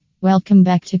Welcome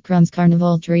back to Crumbs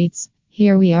Carnival Treats.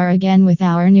 Here we are again with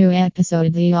our new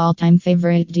episode, the all-time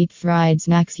favorite deep fried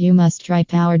snacks you must try,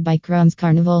 powered by Crumbs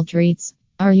Carnival Treats.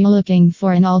 Are you looking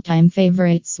for an all-time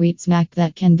favorite sweet snack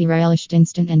that can be relished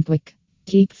instant and quick?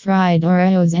 Deep fried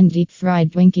Oreos and deep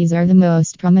fried Twinkies are the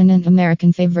most prominent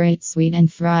American favorite sweet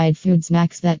and fried food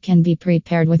snacks that can be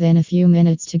prepared within a few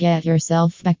minutes to get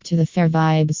yourself back to the fair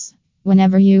vibes.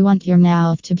 Whenever you want your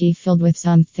mouth to be filled with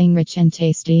something rich and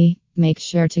tasty, make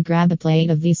sure to grab a plate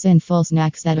of these sinful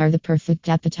snacks that are the perfect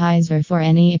appetizer for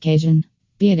any occasion.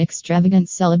 Be it extravagant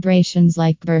celebrations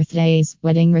like birthdays,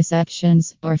 wedding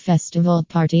receptions, or festival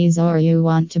parties, or you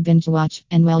want to binge watch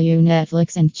and while you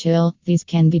Netflix and chill, these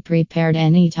can be prepared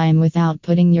anytime without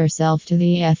putting yourself to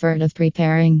the effort of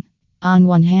preparing. On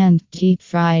one hand, deep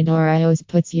fried Oreos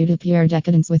puts you to pure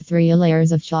decadence with 3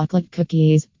 layers of chocolate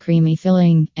cookies, creamy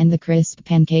filling, and the crisp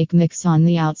pancake mix on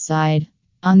the outside.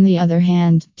 On the other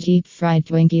hand, deep fried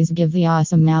Twinkies give the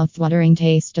awesome mouth-watering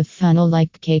taste of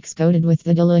funnel-like cakes coated with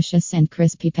the delicious and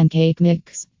crispy pancake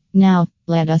mix. Now,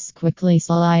 let us quickly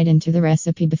slide into the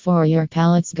recipe before your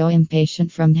palates go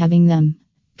impatient from having them.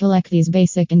 Collect these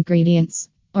basic ingredients: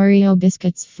 Oreo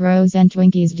biscuits, frozen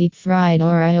Twinkies, deep fried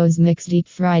Oreos mix, deep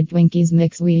fried Twinkies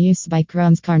mix. We use by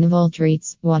Crumbs Carnival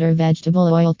Treats, water,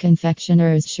 vegetable oil,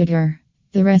 confectioner's sugar.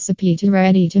 The recipe to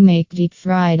ready to make deep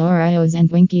fried Oreos and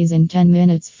Twinkies in 10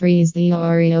 minutes. Freeze the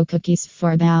Oreo cookies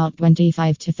for about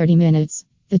 25 to 30 minutes.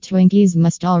 The Twinkies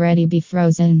must already be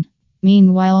frozen.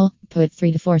 Meanwhile, put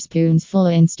 3 to 4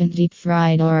 spoonsful instant deep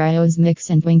fried Oreos mix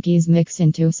and Twinkies mix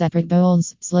into separate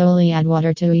bowls. Slowly add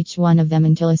water to each one of them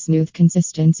until a smooth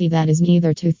consistency that is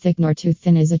neither too thick nor too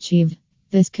thin is achieved.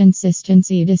 This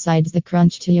consistency decides the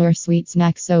crunch to your sweet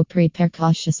snack, so prepare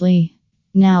cautiously.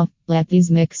 Now, let these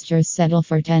mixtures settle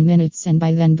for 10 minutes and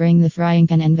by then bring the frying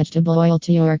pan and vegetable oil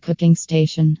to your cooking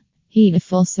station. Heat a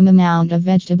fulsome amount of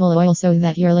vegetable oil so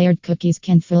that your layered cookies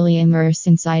can fully immerse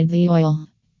inside the oil.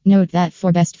 Note that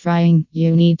for best frying,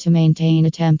 you need to maintain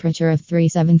a temperature of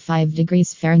 375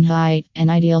 degrees Fahrenheit, an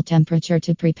ideal temperature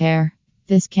to prepare.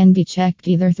 This can be checked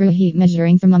either through a heat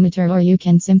measuring thermometer or you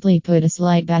can simply put a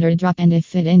slight batter drop, and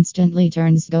if it instantly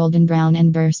turns golden brown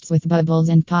and bursts with bubbles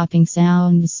and popping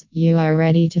sounds, you are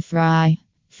ready to fry.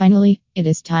 Finally, it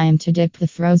is time to dip the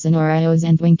frozen Oreos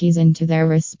and Twinkies into their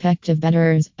respective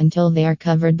batters until they are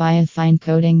covered by a fine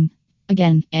coating.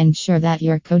 Again, ensure that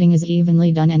your coating is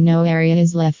evenly done and no area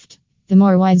is left. The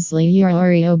more wisely your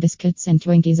Oreo biscuits and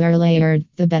Twinkies are layered,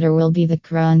 the better will be the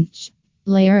crunch.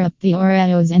 Layer up the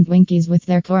Oreos and Twinkies with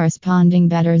their corresponding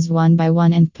batters one by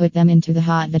one and put them into the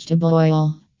hot vegetable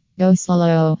oil. Go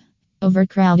slow.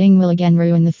 Overcrowding will again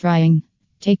ruin the frying.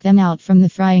 Take them out from the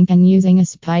frying pan using a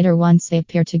spider once they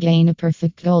appear to gain a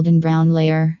perfect golden brown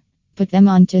layer. Put them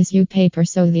on tissue paper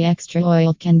so the extra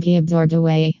oil can be absorbed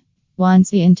away. Once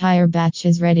the entire batch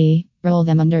is ready, roll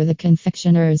them under the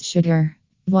confectioner's sugar.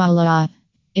 Voila!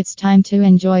 It's time to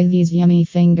enjoy these yummy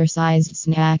finger-sized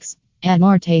snacks. Add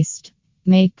more taste.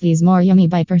 Make these more yummy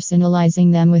by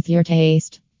personalizing them with your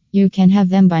taste. You can have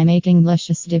them by making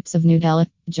luscious dips of Nutella,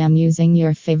 jam using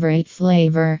your favorite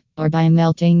flavor, or by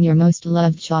melting your most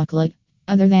loved chocolate.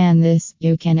 Other than this,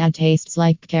 you can add tastes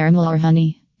like caramel or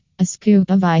honey. A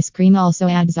scoop of ice cream also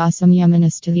adds awesome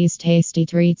yumminess to these tasty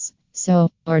treats.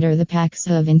 So, order the packs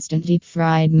of instant deep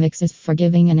fried mixes for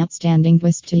giving an outstanding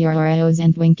twist to your Oreos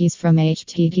and Twinkies from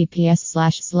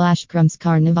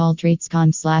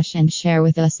https://crumbscarnivaltreats.com/ and share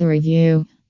with us a review.